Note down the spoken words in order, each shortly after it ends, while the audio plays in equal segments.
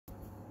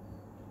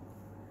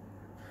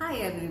Hi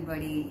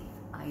everybody,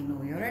 I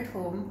know you're at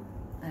home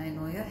and I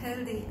know you're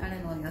healthy and I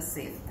know you're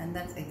safe, and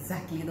that's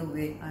exactly the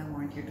way I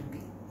want you to be.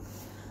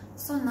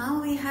 So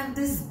now we have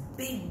this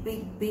big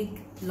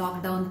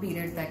lockdown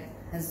period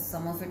that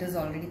some of it is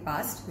already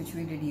passed, which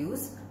we did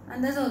use,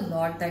 and there's a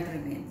lot that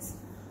remains.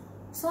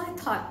 So I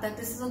thought that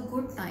this is a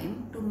good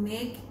time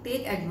to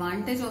take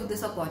advantage of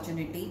this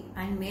opportunity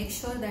and make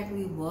sure that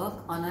we work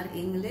on our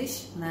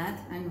English,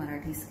 Math and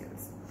Marathi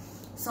skills.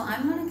 So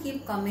I'm going to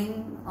keep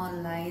coming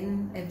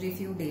online every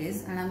few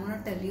days and I'm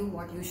going to tell you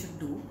what you should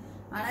do.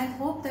 And I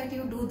hope that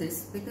you do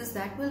this because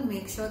that will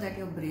make sure that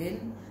your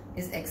brain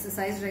is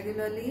exercised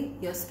regularly,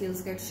 your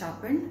skills get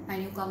sharpened,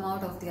 and you come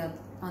out of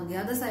on the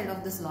other side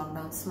of this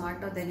lockdown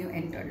smarter than you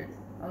entered it.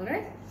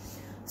 Alright?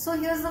 So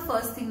here's the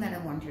first thing that I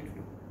want you to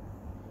do.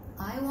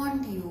 I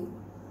want you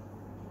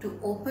to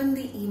open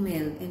the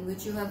email in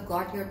which you have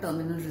got your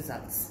terminal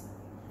results,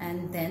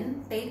 and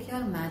then take your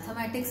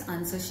mathematics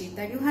answer sheet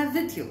that you have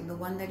with you, the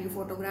one that you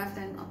photographed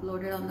and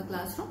uploaded on the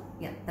classroom.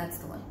 Yeah, that's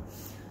the one.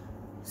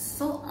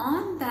 So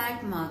on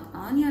that mark,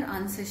 on your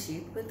answer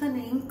sheet, with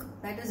an ink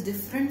that is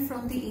different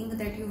from the ink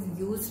that you've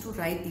used to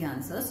write the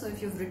answer. So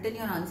if you've written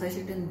your answer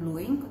sheet in blue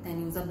ink,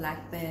 then use a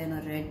black pen,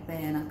 a red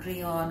pen, a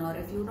crayon, or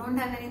if you don't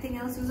have anything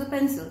else, use a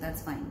pencil.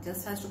 That's fine.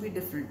 Just has to be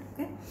different.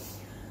 Okay.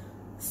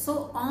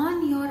 So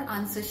on your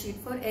answer sheet,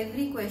 for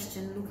every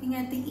question, looking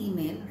at the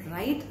email,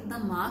 write the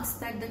marks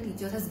that the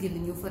teacher has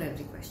given you for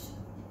every question.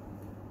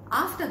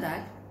 After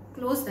that,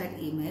 close that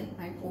email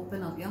and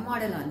open up your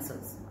model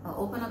answers.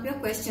 Open up your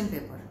question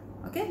paper.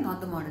 Okay,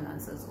 not the model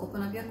answers.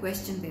 Open up your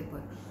question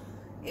paper.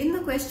 In the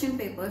question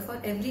paper, for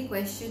every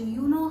question,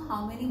 you know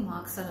how many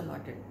marks are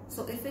allotted.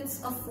 So if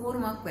it's a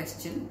 4-mark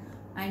question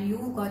and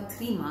you've got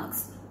 3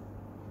 marks,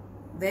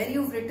 where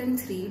you've written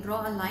 3,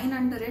 draw a line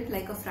under it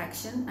like a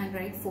fraction and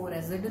write 4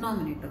 as the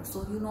denominator.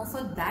 So you know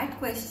for that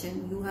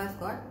question you have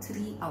got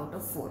 3 out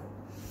of 4.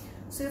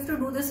 So you have to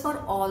do this for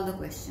all the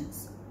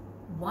questions.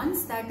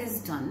 Once that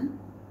is done,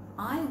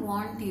 I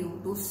want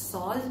you to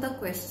solve the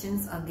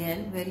questions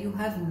again where you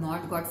have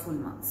not got full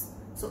marks.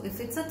 So if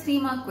it's a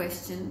 3-mark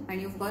question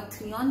and you've got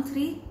 3 on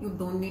 3, you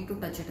don't need to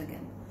touch it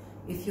again.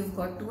 If you've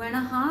got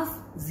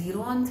 2.5,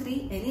 0 on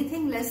 3,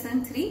 anything less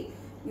than 3,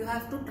 you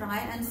have to try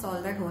and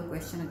solve that whole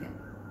question again.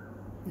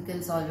 You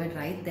can solve it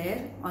right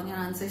there on your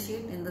answer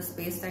sheet in the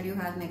space that you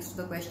have next to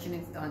the question,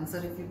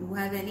 if you do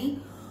have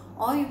any,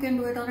 or you can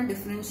do it on a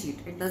different sheet.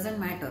 It doesn't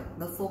matter.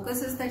 The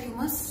focus is that you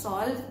must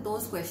solve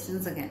those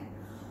questions again.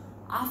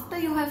 After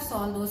you have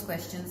solved those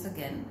questions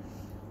again,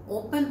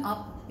 open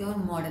up your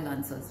model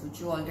answers, which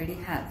you already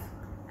have,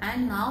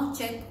 and now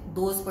check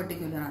those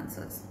particular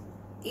answers.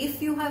 If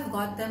you have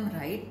got them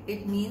right,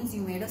 it means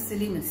you made a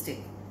silly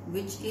mistake,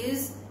 which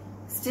is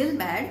still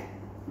bad,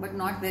 but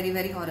not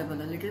very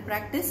horrible. A little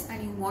practice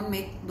and you won't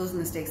make those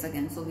mistakes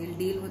again. So we'll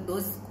deal with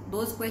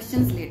those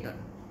questions later.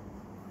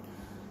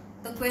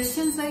 The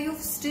questions where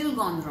you've still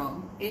gone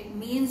wrong, it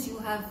means you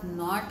have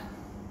not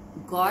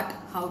got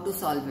how to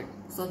solve it.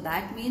 So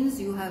that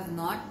means you have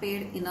not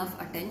paid enough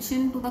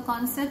attention to the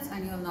concepts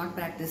and you have not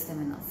practiced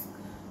them enough.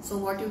 So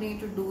what you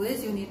need to do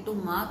is you need to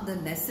mark the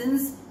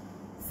lessons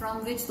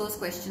from which those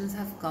questions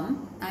have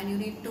come, and you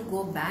need to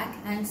go back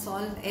and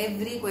solve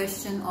every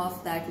question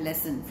of that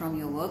lesson from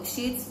your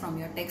worksheets, from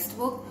your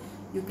textbook.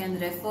 You can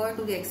refer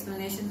to the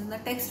explanations in the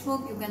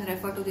textbook, you can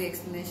refer to the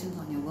explanations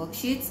on your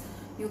worksheets.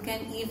 You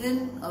can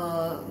even,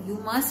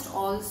 you must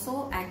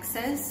also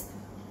access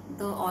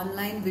the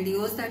online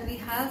videos that we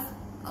have,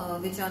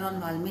 which are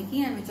on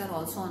Valmiki and which are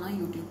also on our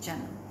YouTube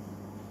channel.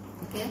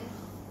 Okay,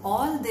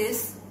 all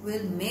this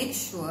will make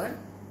sure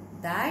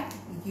that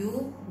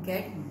you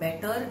get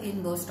better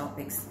in those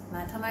topics.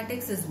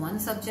 Mathematics is one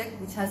subject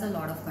which has a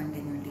lot of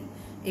continuity.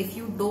 If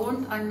you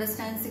don't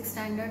understand 6th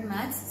standard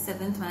maths,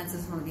 7th maths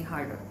is going to be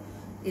harder.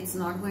 It's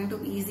not going to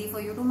be easy for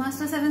you to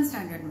master 7th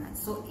standard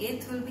maths. So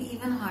 8th will be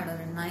even harder,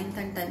 and 9th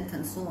and 10th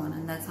and so on,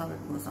 and that's how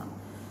it goes on.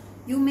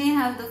 You may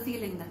have the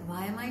feeling that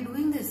why am I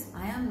doing this?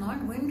 I am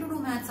not going to do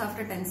maths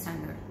after 10th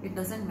standard. It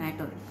doesn't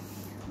matter.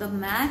 The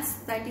maths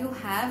that you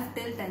have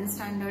till 10th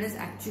standard is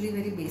actually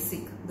very basic.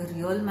 The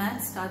real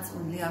maths starts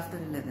only after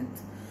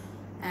 11th.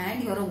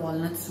 And you're a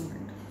Walnut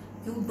student.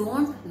 You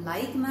don't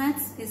like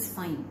maths is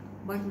fine.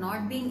 But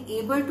not being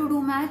able to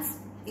do maths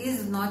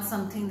is not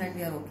something that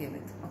we are okay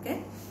with.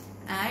 Okay?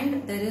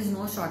 And there is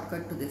no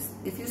shortcut to this.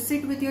 If you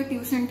sit with your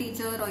tuition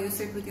teacher, or you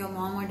sit with your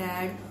mom or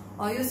dad,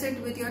 or you sit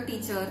with your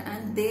teacher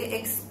and they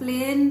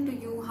explain to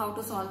you how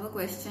to solve a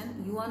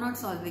question, you are not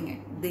solving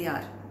it. They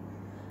are.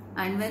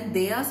 And when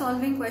they are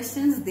solving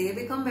questions, they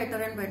become better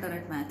and better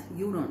at math.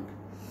 You don't.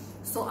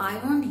 So I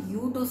want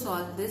you to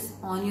solve this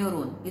on your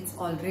own. It's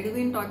already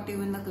been taught to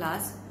you in the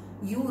class.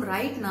 You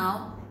right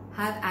now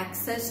have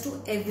access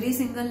to every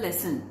single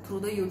lesson through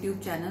the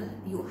YouTube channel.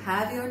 You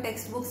have your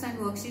textbooks and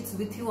worksheets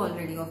with you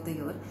already of the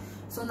year.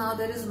 So now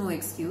there is no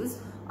excuse.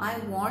 I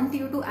want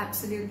you to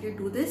absolutely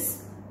do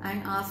this,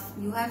 and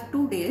you have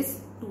 2 days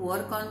to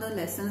work on the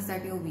lessons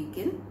that you're weak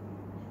in,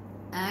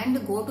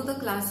 and go to the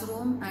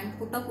classroom and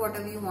put up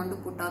whatever you want to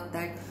put up.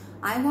 That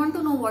I want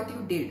to know what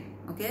you did.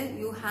 Okay,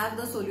 you have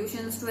the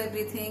solutions to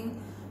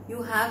everything.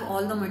 You have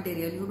all the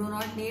material. You do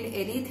not need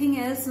anything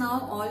else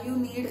now. All you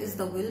need is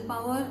the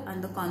willpower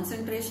and the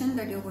concentration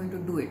that you're going to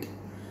do it.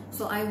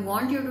 So I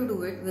want you to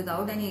do it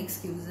without any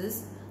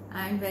excuses.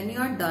 And when you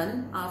are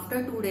done,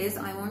 after 2 days,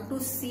 I want to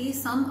see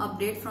some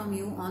update from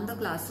you on the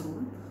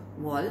classroom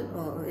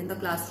wall, in the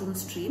classroom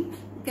stream.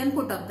 You can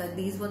put up that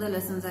these were the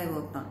lessons I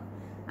worked on.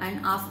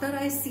 And after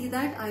I see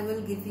that, I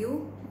will give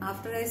you,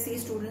 after I see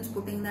students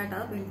putting that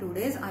up in 2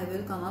 days, I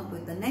will come up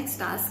with the next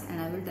task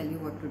and I will tell you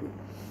what to do.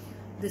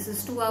 This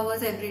is 2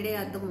 hours every day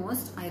at the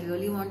most. I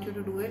really want you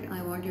to do it.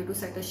 I want you to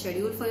set a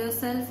schedule for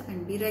yourself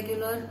and be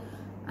regular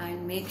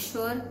and make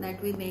sure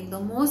that we make the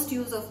most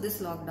use of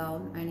this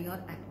lockdown and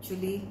you're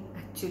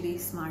actually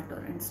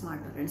smarter and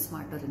smarter and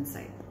smarter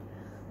inside.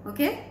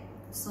 Okay?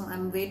 So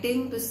I'm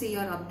waiting to see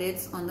your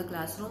updates on the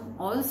classroom.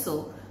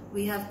 Also,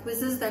 we have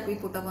quizzes that we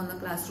put up on the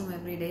classroom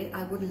every day.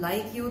 I would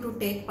like you to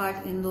take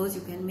part in those.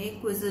 You can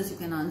make quizzes, you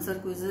can answer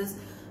quizzes.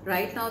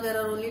 Right now there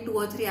are only 2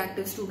 or 3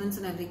 active students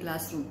in every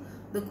classroom.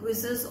 The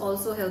quizzes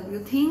also help you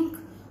think.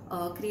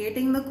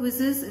 Creating the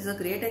quizzes is a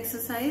great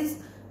exercise,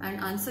 and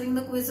answering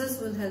the quizzes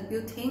will help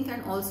you think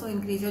and also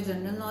increase your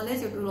general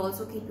knowledge. It will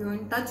also keep you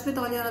in touch with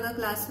all your other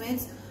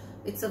classmates.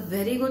 It's a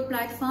very good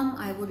platform.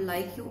 I would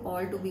like you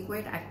all to be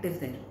quite active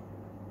there.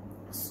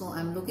 So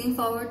I'm looking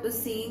forward to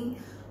seeing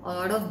a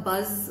lot of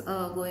buzz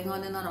going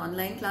on in our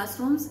online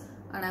classrooms,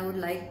 and I would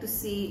like to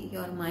see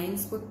your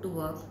minds put to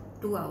work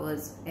 2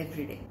 hours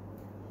every day.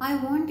 I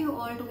want you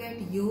all to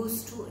get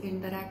used to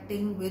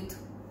interacting with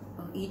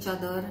each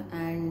other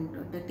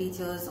and the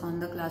teachers on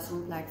the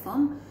classroom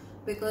platform,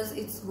 because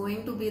it's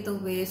going to be the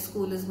way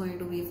school is going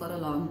to be for a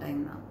long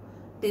time now,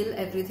 till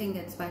everything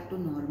gets back to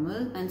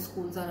normal and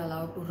schools are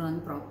allowed to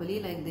run properly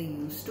like they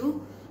used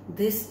to.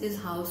 This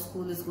is how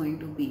school is going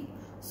to be.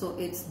 So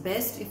it's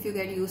best if you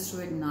get used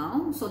to it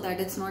now, so that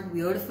it's not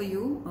weird for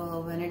you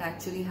when it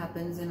actually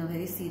happens in a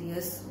very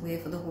serious way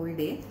for the whole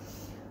day.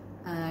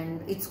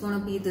 And it's going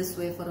to be this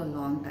way for a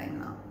long time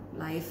now.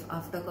 Life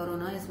after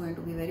Corona is going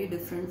to be very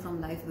different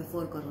from life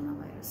before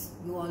coronavirus.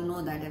 You all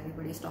know that,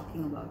 everybody is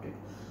talking about it.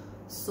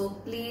 So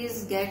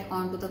please get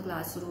onto the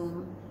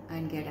classroom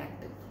and get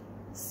active.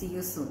 See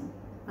you soon.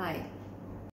 Bye.